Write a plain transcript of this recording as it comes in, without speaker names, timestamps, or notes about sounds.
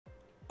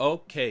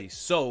Okay,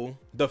 so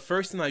the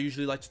first thing I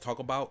usually like to talk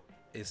about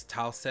is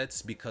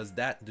tilesets, because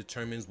that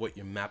determines what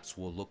your maps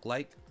will look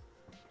like.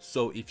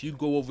 So if you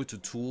go over to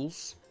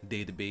tools,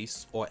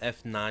 database, or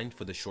F9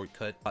 for the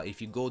shortcut, if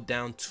you go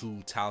down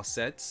to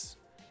tilesets,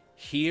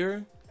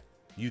 here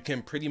you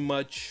can pretty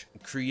much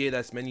create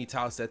as many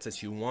tilesets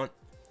as you want,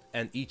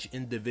 and each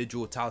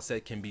individual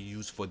tileset can be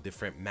used for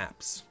different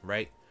maps,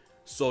 right?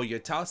 So your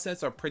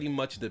tilesets are pretty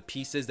much the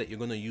pieces that you're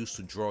going to use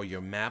to draw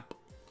your map.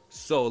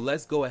 So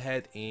let's go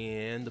ahead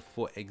and,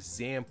 for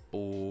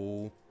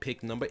example,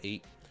 pick number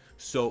 8.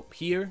 So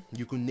here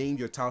you can name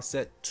your tile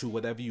set to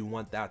whatever you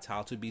want that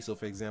tile to be. So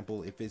for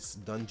example, if it's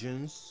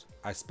dungeons,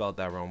 I spelled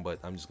that wrong, but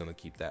I'm just gonna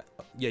keep that.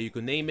 Yeah, you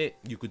could name it.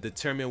 You could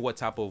determine what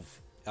type of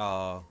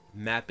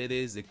map it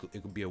is. It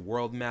could be a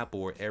world map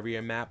or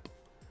area map,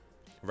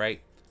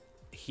 right?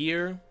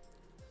 Here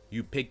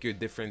you pick your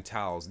different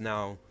tiles.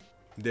 Now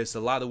there's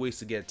a lot of ways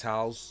to get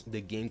tiles.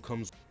 The game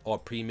comes or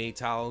pre-made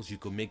tiles. You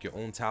could make your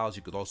own tiles.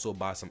 You could also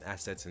buy some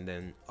assets and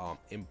then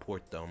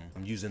import them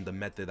using the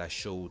method I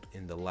showed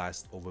in the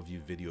last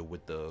overview video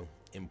with the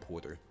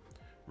importer,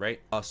 right?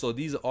 So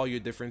these are all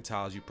your different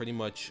tiles. You pretty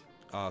much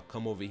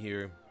come over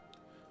here.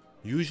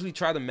 Usually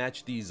try to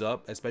match these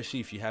up, especially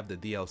if you have the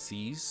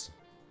DLCs,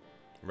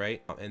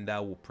 right? And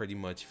that will pretty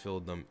much fill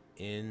them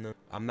in.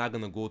 I'm not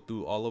gonna go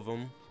through all of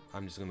them.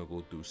 I'm just gonna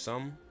go through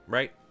some,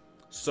 right?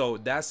 So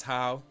that's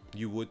how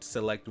you would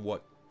select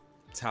what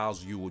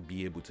tiles you would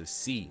be able to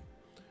see,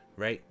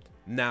 right?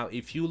 Now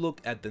if you look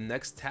at the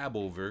next tab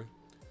over,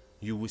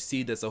 you will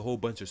see there's a whole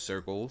bunch of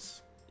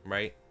circles,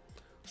 right?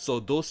 So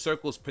those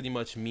circles pretty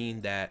much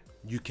mean that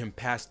you can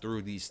pass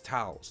through these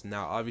tiles.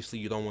 Now obviously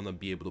you don't want to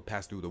be able to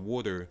pass through the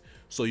water,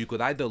 so you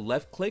could either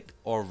left click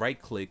or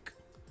right click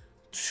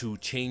to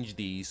change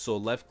these. So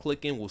left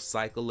clicking will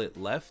cycle it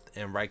left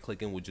and right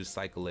clicking will just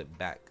cycle it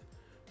back,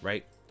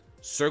 right?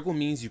 Circle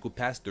means you could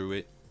pass through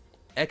it,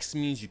 X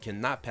means you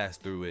cannot pass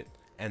through it,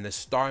 and the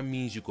star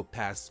means you could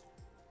pass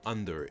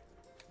under it,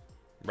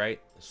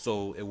 right?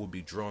 So it will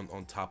be drawn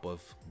on top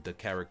of the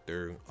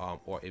character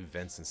or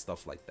events and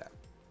stuff like that,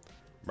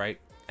 right?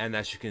 And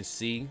as you can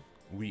see,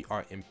 we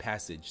are in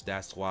passage.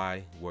 That's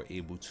why we're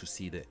able to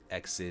see the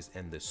X's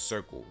and the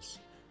circles,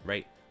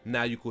 right?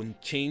 Now you can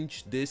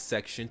change this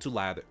section to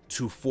ladder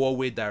to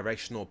 4-way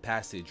directional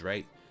passage,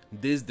 right?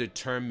 This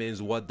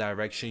determines what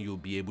direction you'll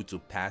be able to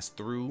pass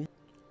through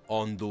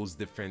on those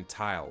different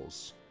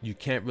tiles. You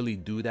can't really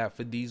do that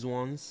for these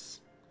ones.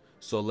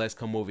 So let's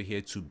come over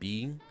here to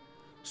B.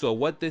 So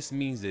what this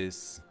means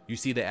is, you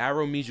see the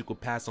arrow means you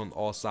could pass on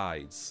all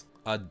sides.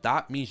 A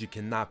dot means you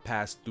cannot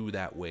pass through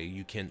that way.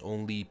 You can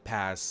only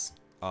pass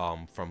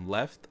from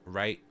left,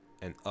 right,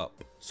 and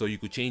up. So you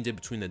could change it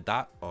between a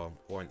dot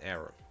or an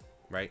arrow,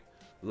 right?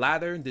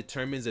 Ladder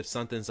determines if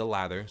something's a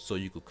ladder. So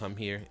you could come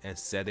here and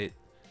set it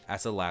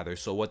as a ladder.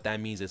 So what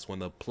that means is when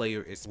the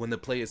player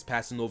is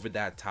passing over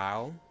that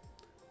tile,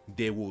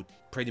 they will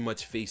pretty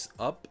much face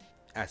up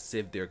as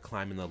if they're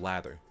climbing a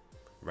ladder,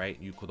 right?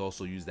 You could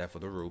also use that for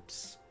the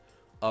ropes.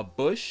 A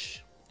bush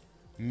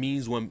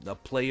means when the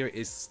player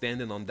is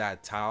standing on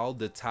that tile,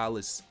 the tile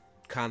is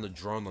kind of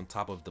drawn on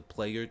top of the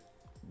player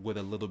with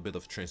a little bit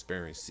of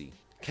transparency.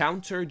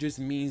 Counter just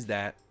means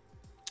that,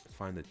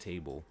 find the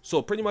table.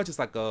 So pretty much it's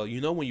like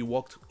you know when you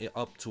walk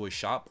up to a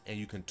shop and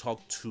you can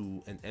talk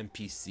to an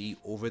NPC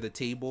over the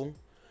table,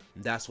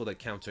 that's what a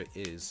counter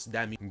is.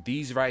 That means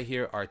these right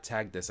here are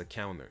tagged as a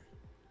counter.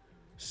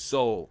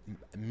 So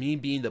me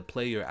being the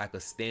player, I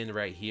could stand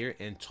right here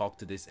and talk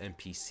to this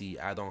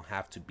NPC. I don't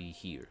have to be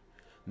here.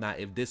 Now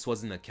if this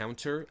wasn't a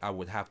counter, I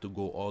would have to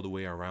go all the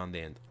way around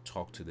and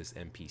talk to this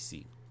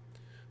NPC.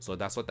 So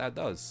that's what that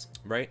does,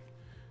 right?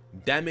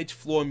 Damage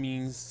floor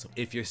means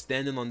if you're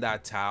standing on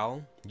that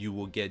tile, you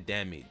will get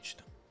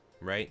damaged,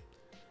 right?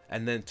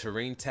 And then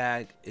terrain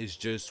tag is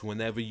just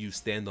whenever you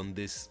stand on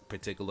this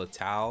particular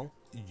tile,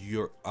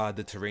 your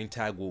the terrain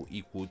tag will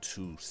equal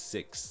to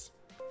 6,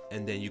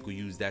 and then you could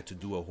use that to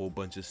do a whole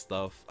bunch of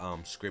stuff,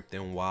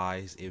 scripting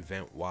wise,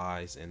 event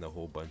wise, and a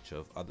whole bunch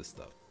of other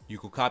stuff. You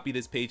could copy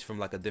this page from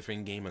like a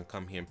different game and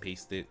come here and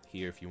paste it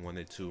here if you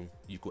wanted to.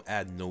 You could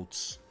add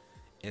notes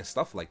and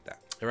stuff like that.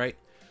 All right,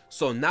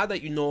 so now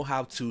that you know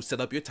how to set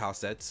up your tile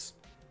sets,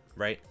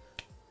 right?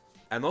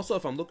 And also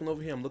if I'm looking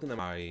over here, I'm looking at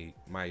my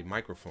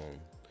microphone.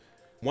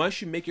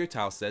 Once you make your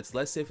tile sets,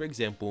 let's say for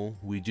example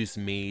we just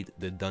made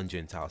the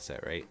dungeon tile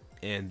set, right?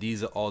 And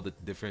these are all the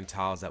different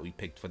tiles that we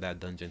picked for that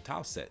dungeon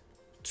tile set.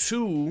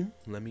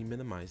 Let me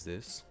minimize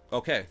this.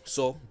 Okay,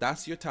 so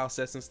that's your tile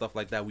sets and stuff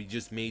like that. We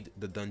just made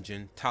the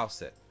dungeon tile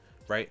set,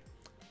 right?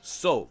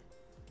 So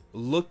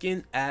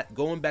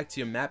going back to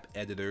your map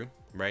editor,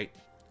 right?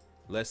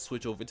 Let's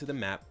switch over to the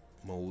map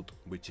mode,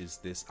 which is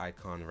this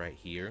icon right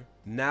here.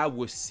 Now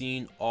we're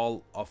seeing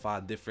all of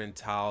our different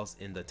tiles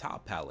in the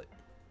tile palette,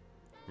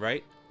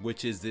 right?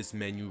 Which is this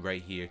menu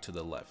right here to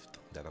the left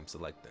that I'm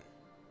selecting,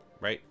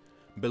 right?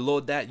 Below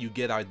that you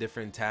get our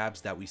different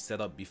tabs that we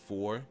set up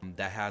before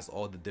that has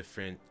all the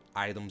different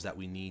items that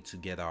we need to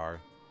get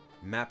our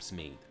maps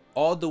made.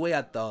 All the way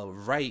at the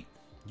right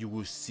you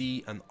will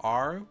see an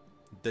R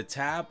The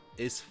tab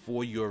is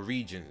for your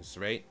regions,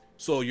 right?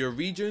 So your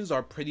regions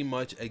are pretty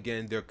much,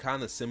 again, they're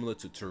kind of similar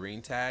to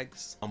terrain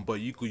tags, but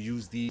you could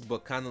use these,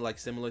 but kind of like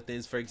similar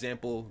things. For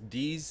example,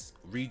 these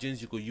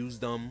regions, you could use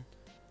them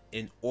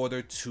in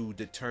order to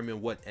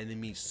determine what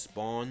enemies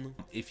spawn.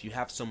 If you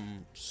have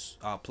some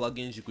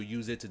plugins, you could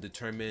use it to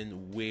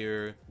determine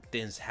where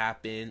things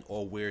happen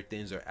or where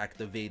things are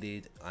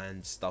activated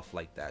and stuff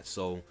like that.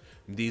 So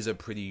these are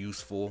pretty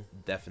useful,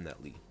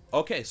 definitely.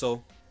 Okay,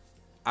 so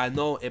I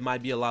know it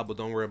might be a lot, but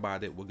don't worry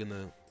about it. We're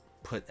gonna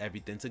put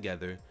everything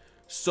together.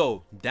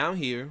 So down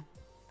here,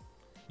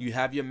 you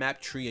have your map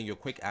tree and your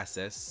quick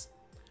access.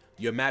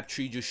 Your map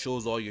tree just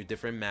shows all your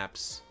different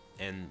maps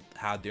and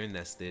how they're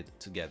nested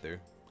together,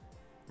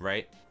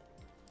 right?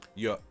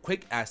 Your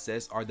quick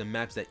access are the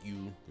maps that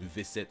you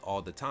visit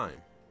all the time.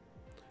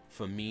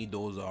 For me,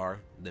 those are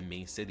the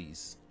main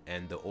cities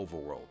and the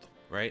overworld,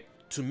 right?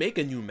 To make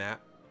a new map,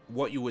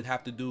 what you would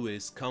have to do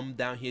is come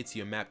down here to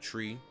your map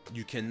tree.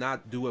 You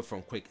cannot do it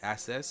from quick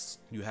access.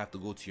 You have to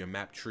go to your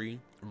map tree,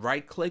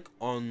 right click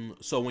on,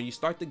 so when you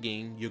start the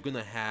game, you're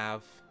gonna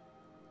have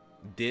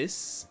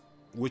this,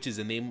 which is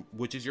the name,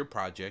 which is your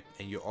project,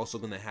 and you're also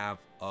gonna have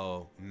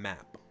a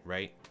map,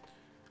 right?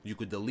 You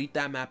could delete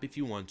that map if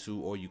you want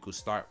to, or you could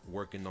start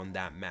working on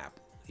that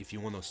map. If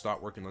you want to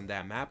start working on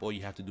that map, all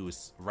you have to do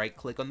is right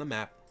click on the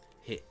map,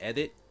 hit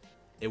edit.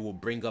 It will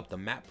bring up the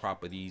map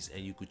properties,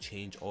 and you could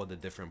change all the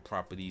different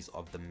properties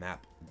of the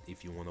map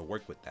if you want to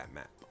work with that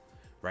map,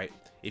 right?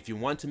 If you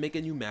want to make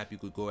a new map, you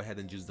could go ahead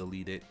and just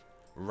delete it.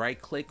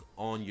 Right click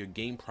on your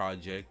game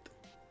project,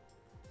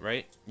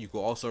 right? You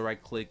could also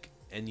right click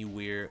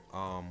anywhere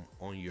on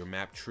your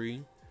map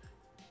tree,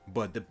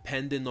 but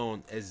depending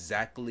on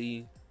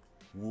exactly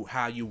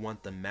how you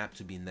want the map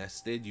to be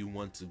nested, you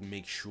want to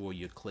make sure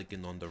you're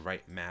clicking on the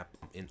right map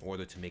in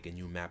order to make a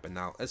new map, and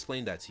I'll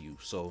explain that to you,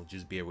 so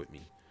just bear with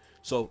me.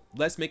 So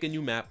let's make a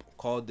new map.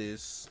 Call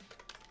this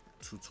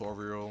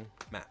tutorial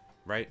map,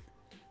 right?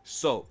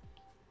 So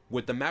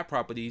with the map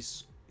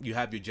properties, you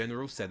have your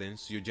general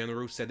settings. Your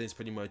general settings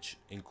pretty much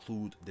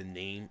include the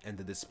name and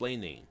the display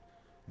name.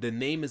 The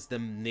name is the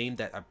name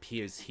that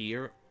appears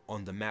here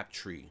on the map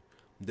tree.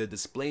 The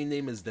display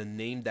name is the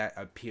name that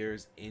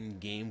appears in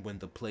game when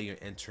the player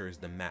enters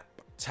the map.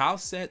 Tile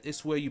set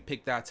is where you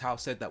pick that tile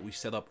set that we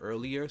set up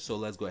earlier. So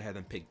let's go ahead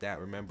and pick that.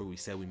 Remember, we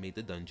said we made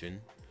the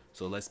dungeon.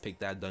 So let's pick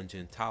that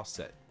dungeon tile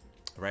set,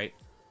 right?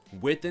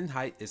 Width and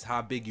height is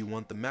how big you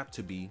want the map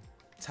to be.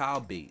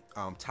 Tile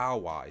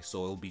wise,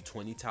 so it'll be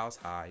 20 tiles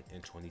high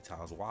and 20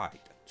 tiles wide.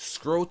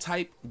 Scroll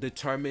type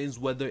determines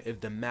whether if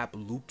the map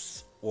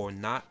loops or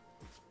not,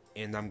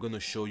 and I'm gonna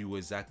show you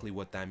exactly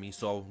what that means.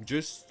 So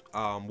just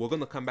we're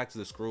gonna come back to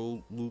the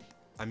scroll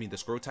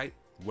type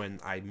when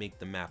I make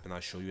the map, and I'll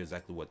show you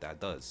exactly what that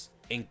does.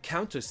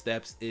 Encounter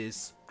steps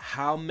is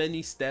how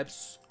many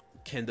steps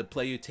can the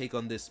player take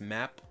on this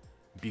map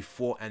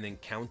before an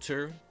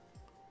encounter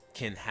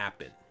can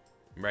happen,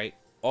 right?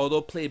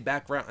 Auto play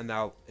background, and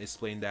I'll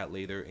explain that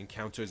later.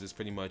 Encounters is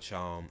pretty much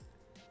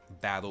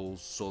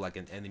battles, so like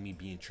an enemy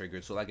being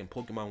triggered. So like in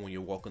Pokemon, when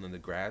you're walking on the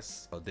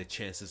grass, the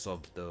chances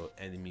of the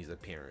enemies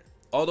appearing.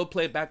 Auto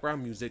play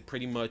background music,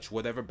 pretty much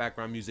whatever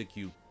background music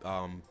you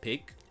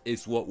pick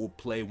is what will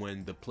play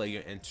when the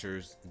player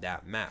enters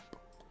that map.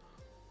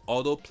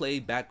 Auto play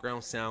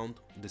background sound,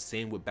 the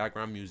same with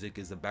background music,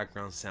 is the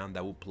background sound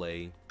that will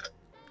play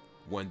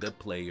when the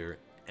player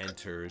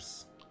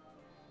enters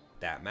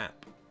that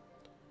map,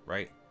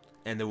 right?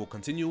 And it will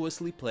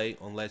continuously play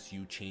unless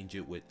you change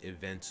it with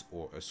events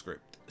or a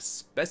script.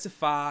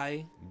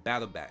 Specify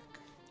battle back.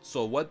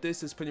 So what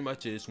this is pretty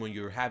much is when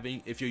you're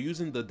having, if you're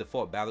using the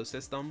default battle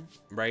system,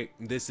 right?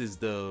 This is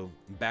the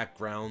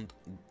background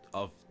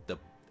of the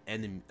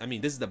enemy. I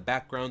mean, this is the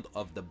background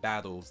of the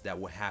battles that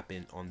will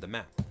happen on the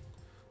map.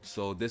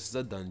 So this is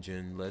a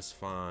dungeon. Let's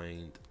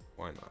find,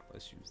 why not?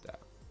 Let's use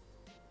that.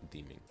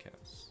 Demon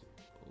Castle.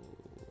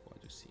 Oh,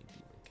 I just seen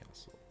Demon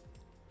Castle.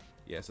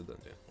 Yeah, it's a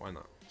dungeon. Why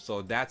not?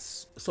 So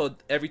that's, so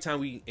every time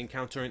we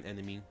encounter an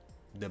enemy,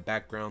 the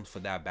background for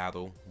that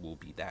battle will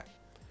be that.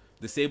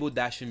 Disable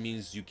dashing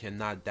means you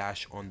cannot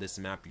dash on this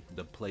map.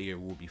 The player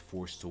will be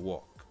forced to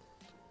walk,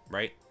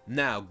 right?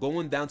 Now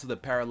going down to the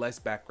parallax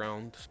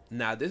background.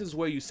 Now this is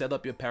where you set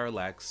up your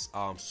parallax.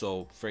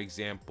 So for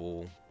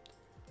example,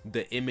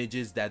 the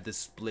images that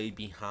display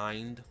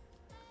behind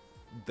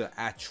the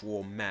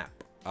actual map.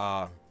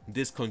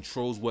 This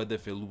controls whether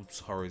if it loops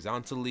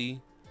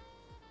horizontally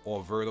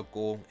or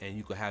vertical, and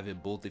you could have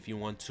it both if you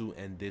want to,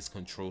 and this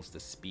controls the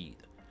speed,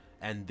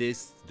 and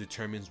this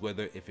determines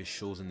whether if it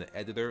shows in the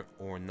editor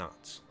or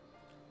not.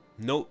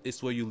 Note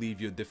is where you leave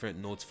your different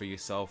notes for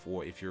yourself,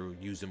 or if you're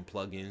using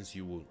plugins,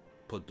 you will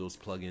put those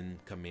plugin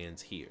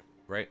commands here,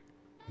 right?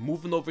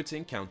 Moving over to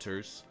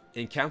encounters.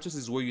 Encounters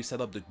is where you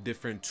set up the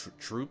different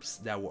troops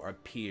that will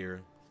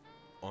appear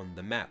on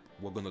the map.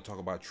 We're going to talk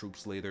about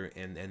troops later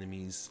and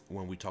enemies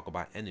when we talk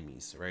about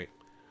enemies, right?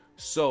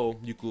 So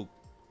you could,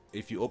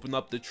 if you open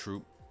up the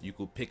troop, you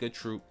could pick a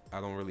troop. I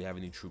don't really have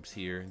any troops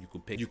here. You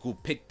could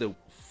pick the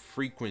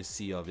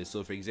frequency of it.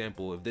 So for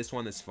example, if this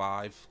one is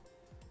 5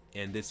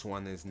 and this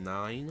one is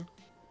 9,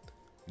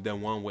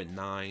 then one with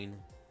 9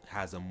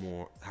 has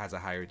a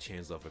higher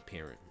chance of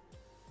appearing,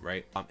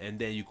 right? And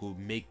then you could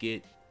make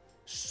it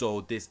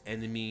so this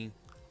enemy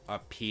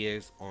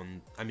appears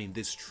on,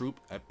 this troop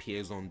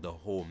appears on the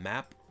whole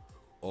map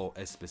or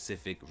a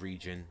specific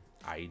region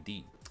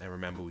ID. And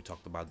remember, we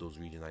talked about those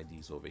region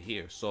IDs over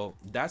here. So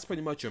that's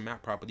pretty much your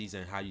map properties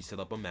and how you set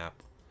up a map.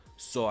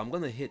 So I'm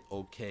gonna hit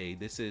OK.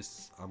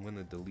 I'm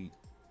gonna delete.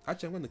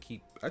 Actually,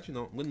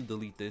 I'm gonna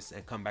delete this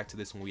and come back to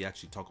this when we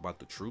actually talk about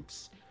the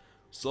troops.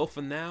 So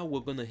for now,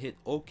 we're gonna hit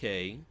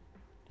OK,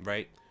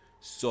 right?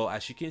 So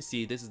as you can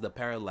see, this is the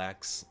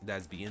parallax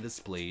that's being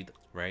displayed,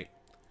 right?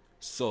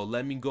 So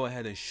let me go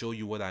ahead and show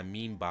you what I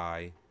mean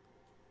by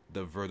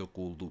the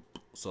vertical loop.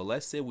 So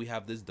let's say we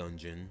have this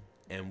dungeon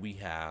and we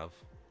have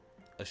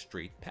a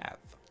straight path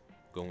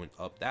going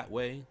up that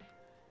way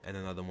and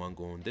another one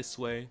going this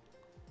way.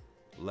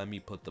 Let me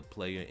put the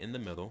player in the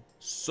middle.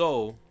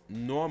 So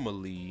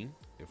normally,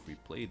 if we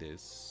play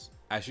this,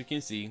 as you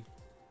can see,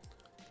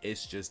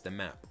 it's just the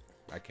map.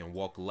 I can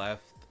walk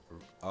left,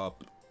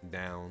 up,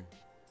 down.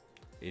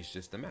 It's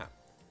just the map,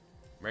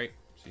 right?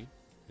 See,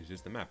 it's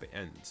just the map. It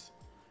ends.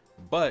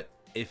 But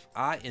if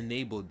I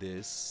enable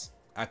this,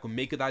 I can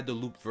make it either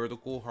loop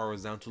vertical,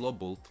 horizontal, or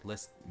both.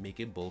 Let's make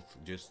it both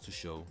just to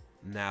show.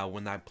 Now,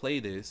 when I play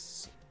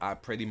this, I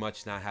pretty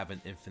much now have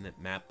an infinite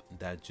map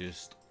that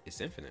just is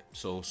infinite.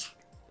 So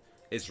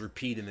it's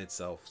repeating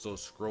itself. So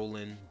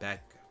scrolling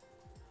back,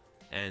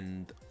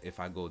 and if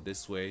I go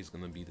this way, it's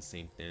gonna be the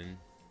same thing.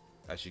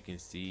 As you can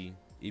see,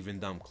 even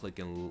though I'm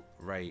clicking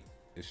right,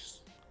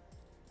 it's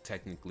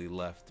technically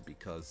left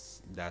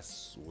because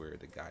that's where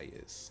the guy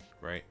is,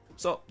 right?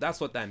 So that's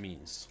what that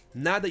means.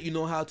 Now that you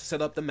know how to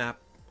set up the map,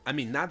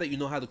 now that you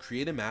know how to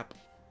create a map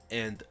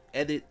and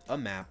edit a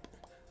map,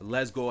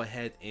 let's go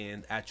ahead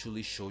and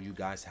actually show you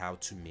guys how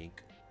to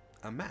make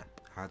a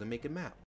map, how to make a map.